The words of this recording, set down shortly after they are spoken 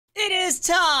is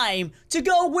time to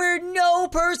go where no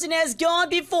person has gone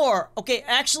before. Okay,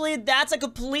 actually, that's a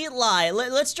complete lie.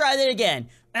 Let's try that again.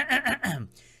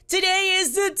 Today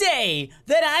is the day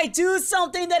that I do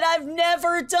something that I've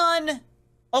never done.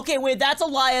 Okay, wait, that's a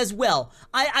lie as well.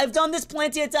 I've done this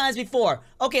plenty of times before.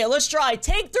 Okay, let's try.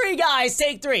 Take three, guys.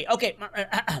 Take three. Okay,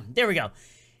 there we go.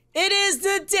 It is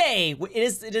the day.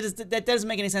 That doesn't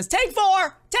make any sense. Take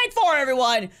four. Take four,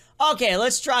 everyone. Okay,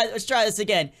 let's try this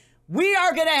again. We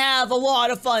are gonna have a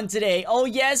lot of fun today. Oh,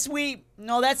 yes,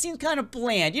 no, that seems kind of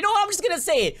bland. You know what? I'm just gonna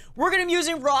say it. We're gonna be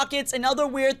using rockets and other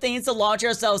weird things to launch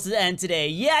ourselves to the end today.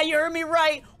 Yeah, you heard me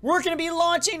right. We're gonna be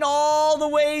launching all the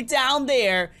way down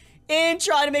there and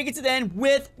try to make it to the end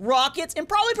with rockets and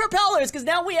probably propellers, because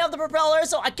now we have the propellers,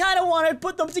 so I kind of want to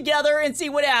put them together and see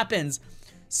what happens.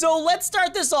 So let's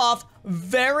start this off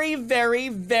very, very,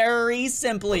 very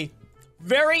simply.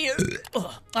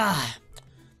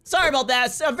 Sorry about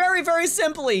that. Very, very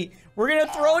simply. We're going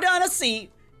to throw down a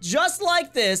seat just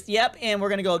like this. Yep, and we're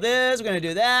going to go this, we're going to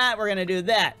do that, we're going to do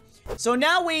that. So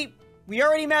now we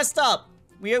already messed up.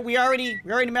 We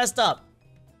already messed up.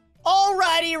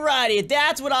 Alrighty,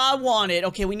 that's what I wanted.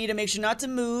 Okay, we need to make sure not to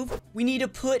move. We need to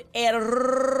put a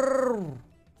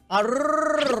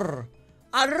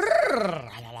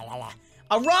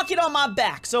rocket on my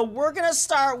back. So we're gonna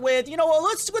start with, you know what,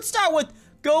 let's start with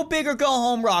go big or go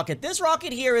home rocket. This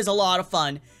rocket here is a lot of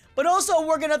fun. But also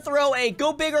we're gonna throw a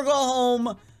go big or go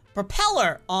home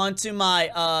propeller onto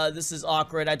my, this is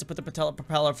awkward. I had to put the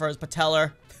propeller first.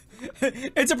 Propeller.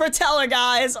 It's a propeller,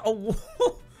 guys. Oh,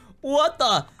 what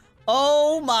the?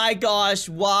 Oh my gosh,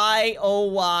 why, oh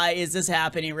why is this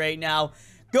happening right now?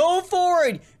 Go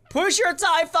forward, push your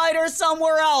TIE fighter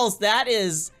somewhere else. That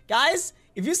is, guys,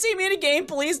 if you see me in a game,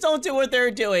 please don't do what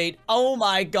they're doing. Oh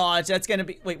my gosh, that's gonna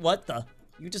be, wait, what the?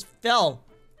 You just fell.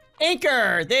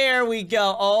 Anchor, there we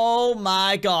go. Oh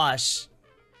my gosh.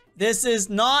 This is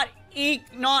not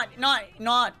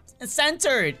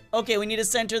centered. Okay, we need to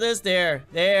center this, there,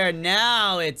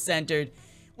 now it's centered.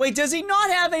 Wait, does he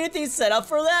not have anything set up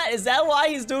for that? Is that why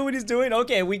he's doing what he's doing?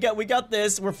 Okay, we got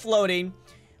this. We're floating.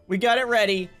 We got it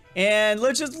ready. And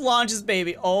let's just launch this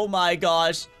baby. Oh my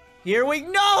gosh. Here we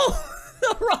no!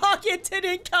 The rocket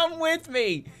didn't come with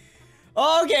me.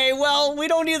 Okay, well, we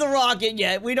don't need the rocket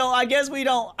yet. I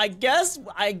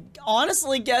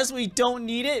honestly guess we don't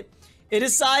need it. It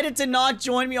decided to not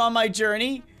join me on my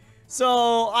journey.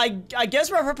 So, I guess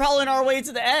we're propelling our way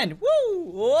to the end. Woo!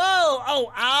 Whoa!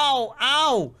 Oh, ow!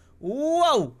 Ow!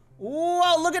 Whoa!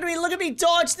 Whoa! Look at me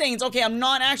dodge things. Okay, I'm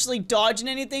not actually dodging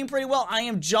anything pretty well. I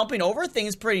am jumping over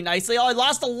things pretty nicely. Oh, I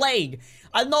lost a leg.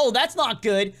 I know, that's not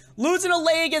good. Losing a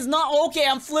leg is not okay.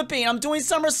 I'm flipping. I'm doing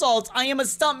somersaults. I am a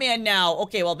stuntman now.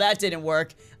 Okay, well, that didn't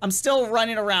work. I'm still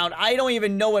running around. I don't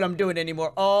even know what I'm doing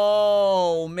anymore.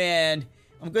 Oh, man.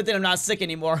 I'm good that I'm not sick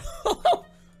anymore.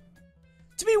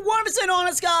 To be 100%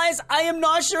 honest, guys, I am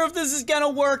not sure if this is gonna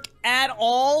work at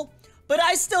all, but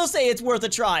I still say it's worth a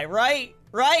try, right?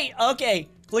 Right? Okay,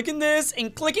 clicking this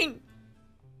and clicking.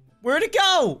 Where'd it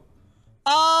go?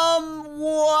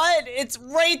 What? It's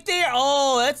right there.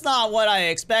 Oh, that's not what I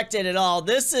expected at all.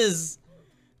 This is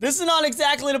not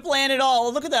exactly the plan at all.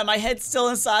 Oh, look at that, my head's still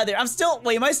inside there.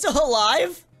 Wait, am I still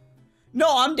alive? No,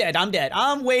 I'm dead.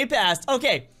 I'm way past.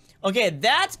 Okay,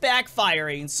 that's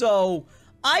backfiring, so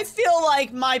I feel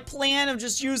like my plan of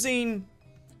just using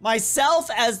myself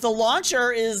as the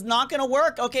launcher is not gonna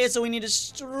work. Okay, so we need to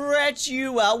stretch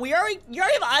you out. You already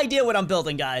have an idea what I'm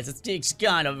building, guys. It's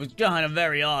kind of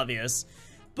very obvious.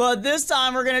 But this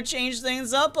time we're gonna change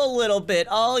things up a little bit.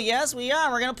 Oh, yes, we are.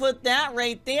 We're gonna put that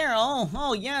right there.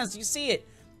 Oh, yes, you see it.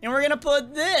 And we're gonna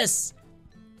put this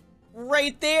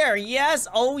right there. Yes,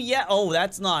 oh, yeah. Oh,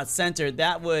 that's not centered.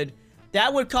 That would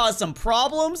cause some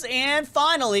problems. And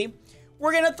finally,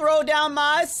 we're gonna throw down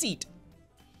my seat.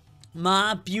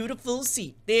 My beautiful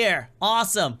seat. There.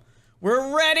 Awesome.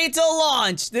 We're ready to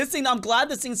launch. I'm glad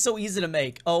this thing's so easy to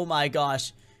make. Oh my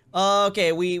gosh.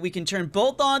 Okay, we can turn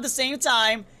both on at the same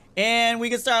time. And we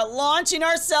can start launching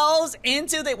ourselves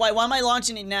into the... Why am I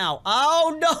launching it now?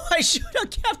 Oh no, I should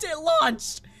have kept it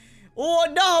launched. Oh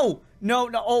no. No.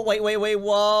 Oh, wait.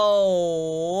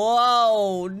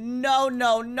 Whoa. No.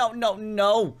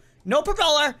 No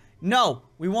propeller. No.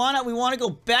 We wanna go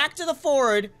back to the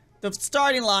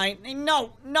starting line.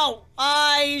 No.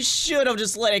 I should have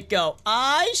just let it go.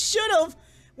 I should have.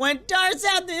 When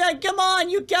Darzeth, come on,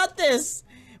 you got this.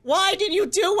 Why did you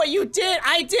do what you did?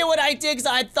 I did what I did because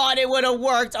I thought it would have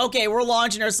worked. Okay, we're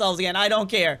launching ourselves again. I don't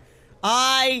care.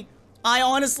 I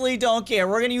honestly don't care.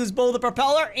 We're gonna use both the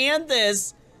propeller and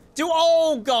this to,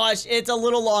 oh gosh, it's a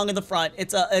little long in the front.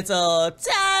 It's a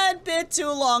tad bit too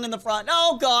long in the front.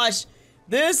 Oh gosh.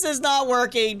 This is not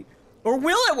working. Or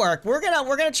will it work? We're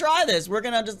gonna try this. We're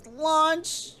gonna just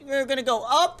launch. We're gonna go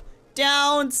up,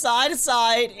 down, side to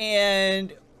side,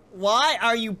 and why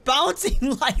are you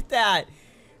bouncing like that?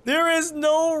 There is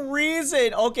no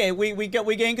reason. Okay, we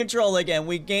gained control again.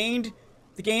 We gained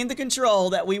the control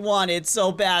that we wanted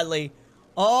so badly.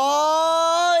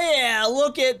 Oh yeah,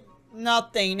 look at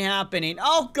nothing happening.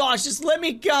 Oh gosh, just let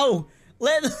me go.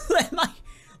 Let my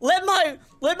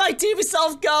TV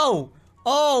self go.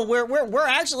 Oh, we're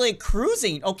actually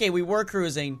cruising. Okay, we were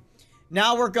cruising.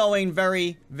 Now we're going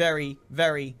very, very,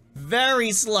 very,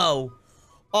 very slow.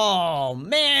 Oh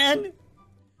man.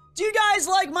 Do you guys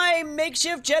like my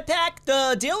makeshift jetpack?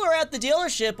 The dealer at the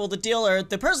dealership, well,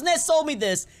 the person that sold me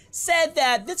this said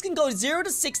that this can go 0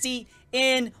 to 60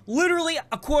 in literally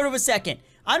a quarter of a second.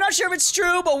 I'm not sure if it's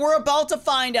true, but we're about to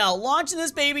find out. Launching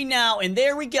this baby now, and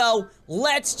there we go.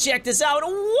 Let's check this out.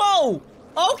 Whoa!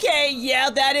 Okay, yeah,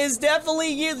 that is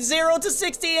definitely 0 to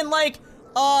 60 in like,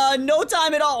 no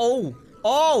time at all.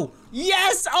 Oh,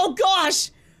 yes! Oh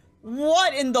gosh!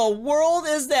 What in the world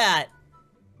is that?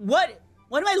 What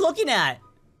am I looking at?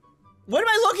 What am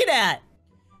I looking at?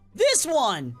 This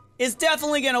one is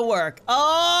definitely gonna work.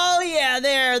 Oh yeah,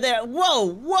 there.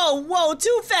 Whoa,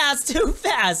 too fast.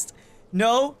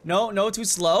 No, too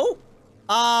slow.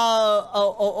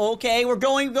 Okay, we're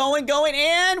going,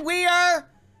 and we are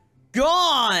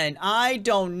gone. I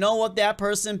don't know what that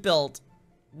person built.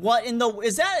 What in the,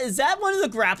 is that one of the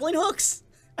grappling hooks?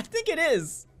 I think it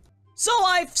is. So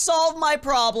I've solved my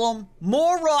problem.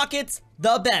 More rockets,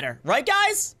 the better. Right,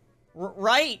 guys?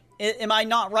 Right? Am I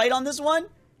not right on this one?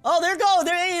 Oh, there go.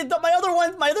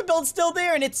 My other build's still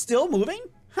there, and it's still moving?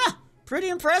 Huh, pretty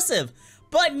impressive.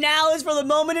 But now is for the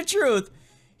moment of truth.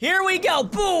 Here we go.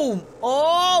 Boom.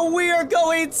 Oh, we are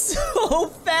going so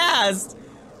fast.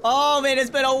 Oh, man, it's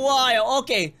been a while.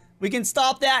 Okay, we can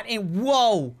stop that, and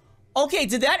whoa. Okay,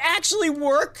 did that actually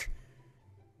work?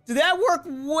 Did that work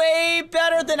way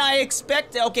better than I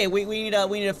expected? Okay, we need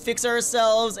to fix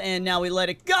ourselves, and now we let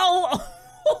it go.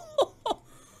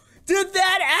 Did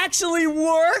that actually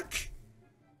work?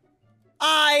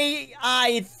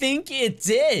 I think it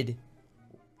did.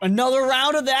 Another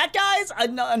round of that, guys?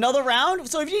 Another round?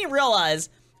 So if you didn't realize,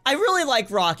 I really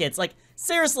like rockets. Like,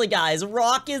 seriously, guys,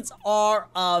 rockets are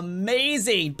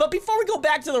amazing. But before we go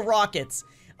back to the rockets,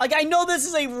 like, I know this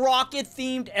is a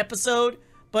rocket-themed episode,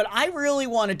 but I really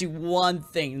want to do one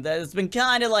thing that has been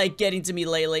kind of like getting to me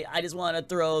lately. I just want to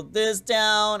throw this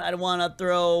down. I want to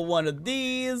throw one of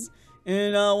these.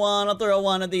 And I want to throw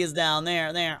one of these down.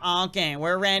 There. Okay,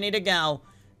 we're ready to go.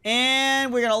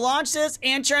 And we're going to launch this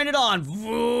and turn it on.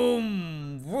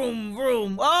 Vroom, vroom,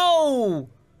 vroom. Oh!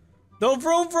 The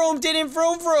vroom, vroom didn't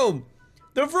vroom, vroom.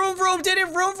 The vroom, vroom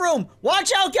didn't vroom, vroom.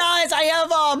 Watch out, guys. I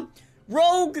have,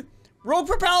 rogue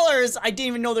propellers. I didn't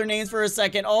even know their names for a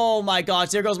second. Oh my gosh,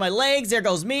 there goes my legs, there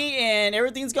goes me, and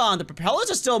everything's gone. The propellers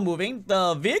are still moving.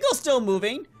 The vehicle's still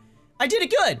moving. I did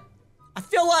it good. I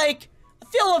feel like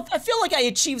I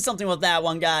achieved something with that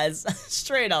one, guys.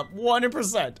 Straight up,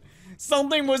 100%.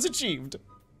 Something was achieved.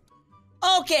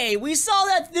 Okay, we saw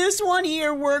that this one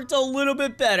here worked a little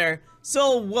bit better.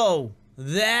 So, whoa,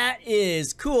 that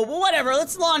is cool. But whatever,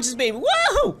 let's launch this baby.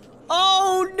 Woohoo!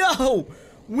 Oh no!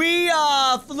 We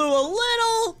flew a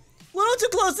little too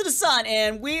close to the sun,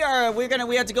 and we have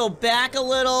to go back a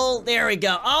little. There we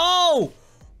go. Oh!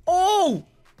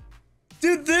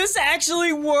 Did this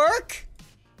actually work?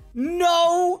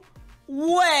 No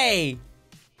way!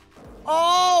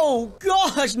 Oh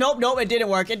gosh! Nope, it didn't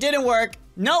work. It didn't work.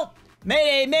 Nope.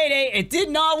 Mayday! It did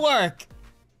not work.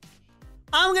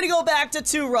 I'm gonna go back to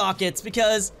 2 rockets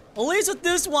because at least with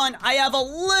this one, I have a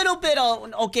little bit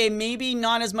of, okay, maybe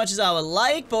not as much as I would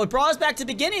like, but it brought us back to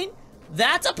the beginning.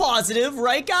 That's a positive,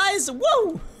 right, guys?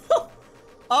 Woo!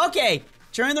 Okay,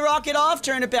 turn the rocket off,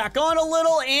 turn it back on a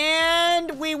little,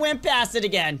 and we went past it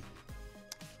again.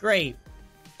 Great.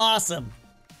 Awesome.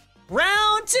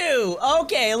 Round 2.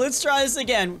 Okay, let's try this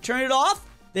again. Turn it off.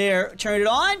 There, turn it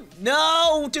on.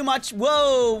 No, too much.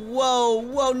 Whoa.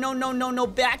 No.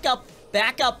 Back up.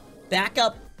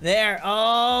 There.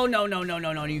 Oh,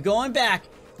 no. You're going back.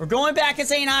 We're going back and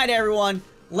saying hi to everyone.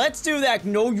 Let's do that.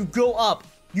 No, you go up.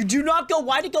 You do not go.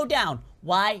 Why'd it go down?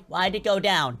 Why'd it go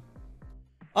down?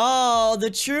 Oh, the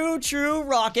true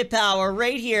rocket power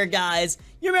right here, guys.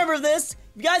 You remember this?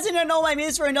 You guys didn't know my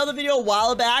memes for another video a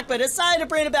while back, but I decided to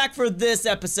bring it back for this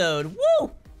episode.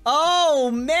 Woo!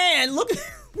 Oh, man. Look,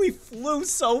 we flew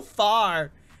so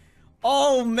far.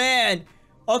 Oh, man.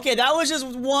 Okay, that was just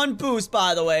one boost,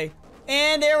 by the way.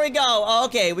 And there we go.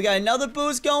 Okay, we got another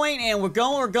boost going, and we're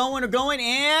going,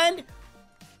 and...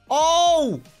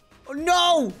 Oh!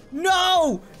 No!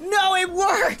 No! No, it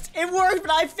worked! It worked,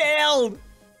 but I failed!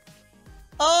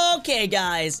 Okay,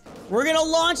 guys. We're gonna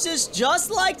launch this just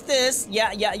like this.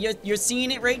 Yeah, you're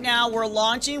seeing it right now. We're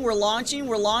launching,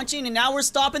 and now we're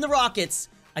stopping the rockets.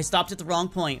 I stopped at the wrong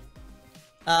point.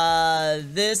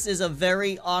 This is a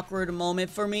very awkward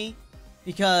moment for me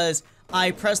because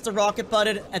I pressed the rocket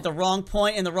button at the wrong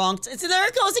point in the wrong... See, there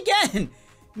it goes again!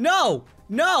 No!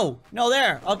 No! No,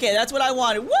 there. Okay, that's what I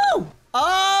wanted. Woo!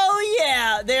 Oh,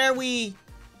 yeah! There we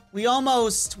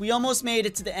almost made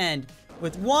it to the end.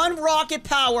 With one rocket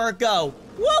power, go.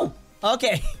 Woo!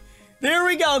 Okay. There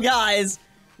we go, guys.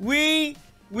 We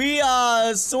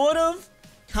sort of,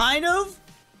 kind of...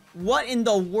 What in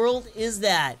the world is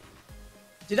that?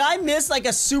 Did I miss, like,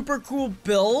 a super cool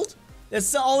build?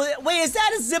 Oh, wait, is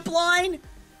that a zip line?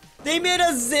 They made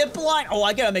a zip line. Oh,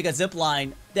 I gotta make a zip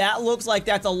line. That looks like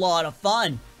that's a lot of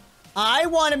fun. I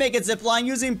want to make a zip line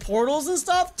using portals and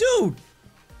stuff. Dude,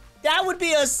 that would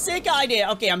be a sick idea.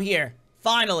 Okay, I'm here.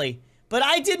 Finally. But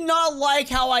I did not like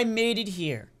how I made it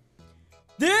here.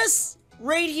 This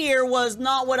right here was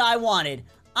not what I wanted.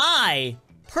 I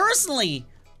personally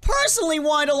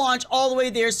wanted to launch all the way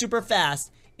there super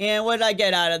fast. And what did I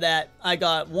get out of that? I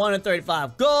got 1 of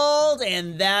 35 gold,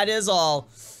 and that is all.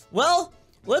 Well,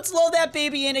 let's load that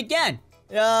baby in again.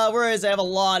 Where is it? I have a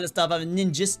lot of stuff. I have a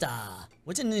Ninjista.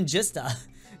 What's a Ninjista?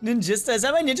 Ninjista, is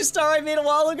that my Ninja Star I made a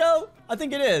while ago? I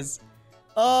think it is.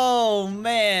 Oh,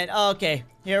 man. Okay,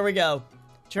 here we go.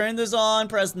 Turn this on,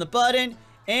 pressing the button,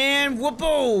 and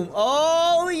whoop-boom.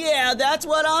 Oh, yeah, that's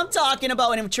what I'm talking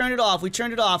about. And we turned it off. We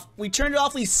turned it off. We turned it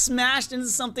off. We smashed into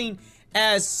something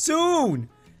as soon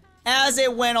as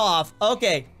it went off.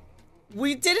 Okay,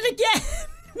 we did it again.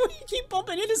 We keep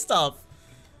bumping into stuff.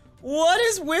 What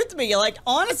is with me? Like,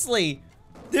 honestly,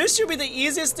 this should be the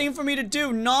easiest thing for me to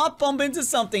do, not bump into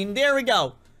something. There we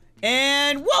go.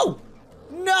 And, whoa!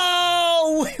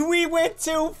 No! We went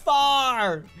too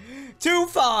far. Too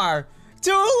far.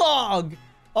 Too long.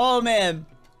 Oh, man.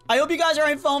 I hope you guys are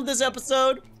having fun with this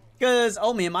episode. Because,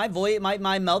 oh, man, my voice,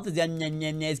 my mouth is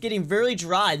getting very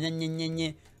dry.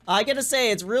 I gotta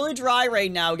say, it's really dry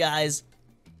right now, guys.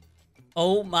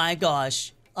 Oh, my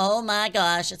gosh. Oh, my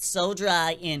gosh. It's so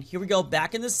dry. And here we go.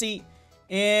 Back in the seat.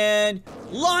 And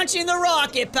launching the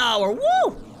rocket power.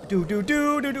 Woo!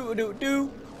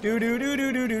 Do-do-do-do-do-do-do.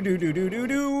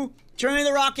 Do-do-do-do-do-do-do-do-do-do. Turning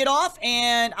the rocket off,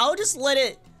 and I'll just let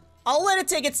it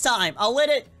take its time. I'll let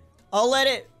it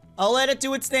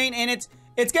do its thing, and it's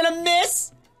gonna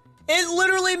miss. It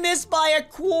literally missed by a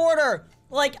quarter.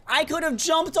 Like, I could have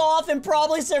jumped off and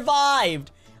probably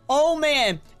survived. Oh,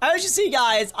 man. As you see,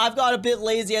 guys, I've got a bit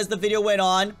lazy as the video went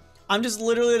on. I'm just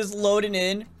literally just loading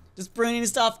in. Just bringing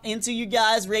stuff into you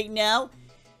guys right now.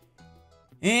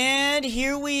 And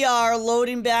here we are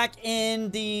loading back in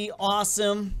the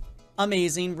awesome,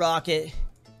 amazing rocket.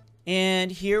 And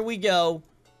here we go.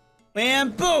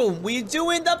 And boom, we're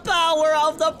doing the power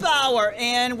of the power.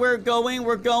 And we're going,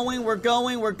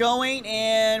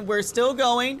 and we're still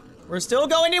going. We're still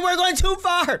going, and we're going too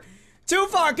far. Too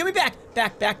far. Give me back.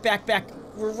 Back.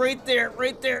 We're right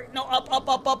there. No,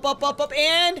 up,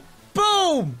 and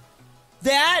boom.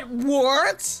 That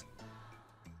worked?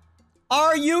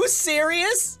 Are you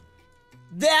serious?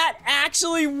 That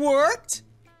actually worked?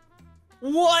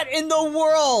 What in the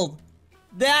world?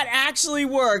 That actually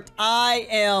worked. I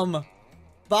am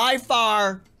by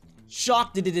far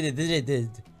shocked.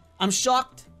 I'm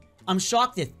shocked. I'm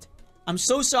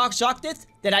so shocked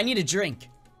that I need a drink.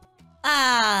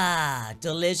 Ah,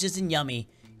 delicious and yummy.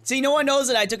 See, no one knows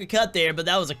that I took a cut there, but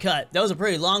that was a cut. That was a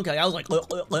pretty long cut. I was like,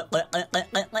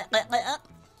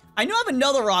 I know I have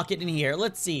another rocket in here.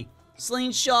 Let's see.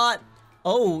 Slingshot.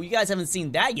 Oh, you guys haven't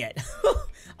seen that yet.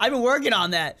 I've been working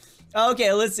on that.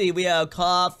 Okay, let's see. We have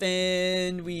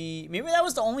coffin. Maybe that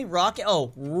was the only rocket.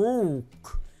 Oh,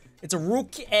 rook. It's a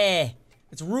rook.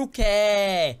 It's rook.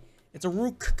 It's a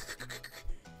rook.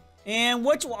 And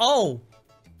which one?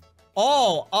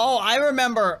 Oh, I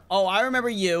remember. Oh, I remember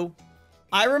you.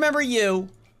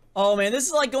 Oh, man, this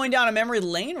is like going down a memory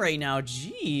lane right now.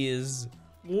 Jeez.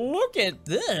 Look at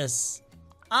this.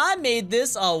 I made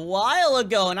this a while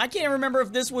ago, and I can't remember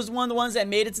if this was one of the ones that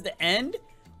made it to the end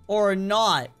or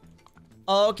not.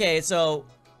 Okay, so,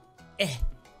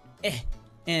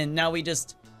 and now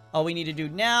all we need to do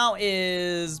now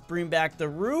is bring back the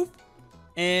roof,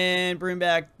 and bring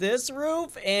back this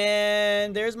roof,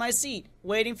 and there's my seat,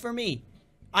 waiting for me.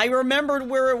 I remembered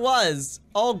where it was.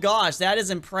 Oh gosh, that is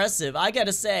impressive, I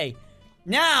gotta say.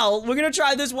 Now, we're gonna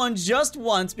try this one just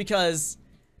once, because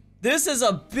this is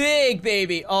a big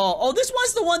baby. Oh, this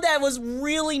was the one that was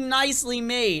really nicely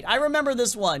made. I remember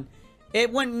this one.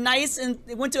 It went nice and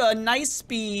it went to a nice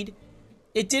speed.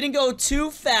 It didn't go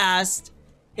too fast.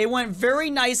 It went very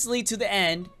nicely to the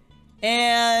end.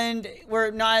 And we're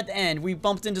not at the end. We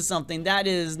bumped into something. That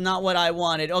is not what I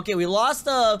wanted. Okay, we lost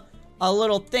a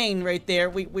little thing right there.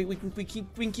 We can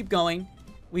keep going.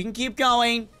 We can keep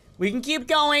going. We can keep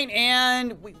going.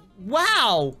 And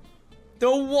wow,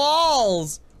 the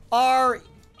walls are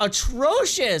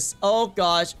atrocious. Oh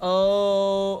gosh.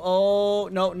 Oh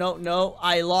no.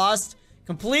 I lost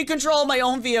complete control of my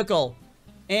own vehicle.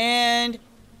 And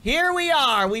here we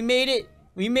are. We made it.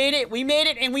 We made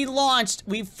it, and we launched.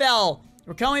 We fell.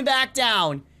 We're coming back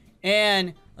down.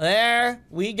 And there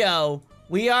we go.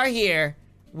 We are here.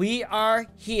 We are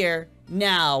here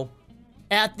now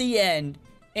at the end.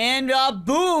 And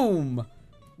boom.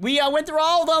 We went through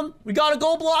all of them. We got a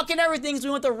gold block and everything, so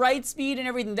we went the right speed and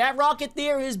everything. That rocket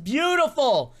there is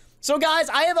beautiful. So guys,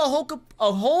 I have a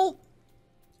whole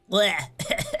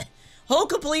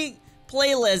complete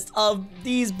playlist of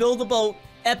these build-a-boat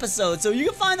episodes, so you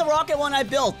can find the rocket one I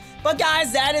built. But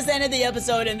guys, that is the end of the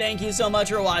episode, and thank you so much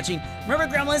for watching. Remember,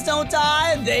 gremlins don't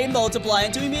die, they multiply.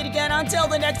 Until we meet again, until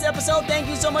the next episode, thank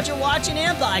you so much for watching,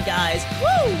 and bye guys.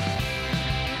 Woo!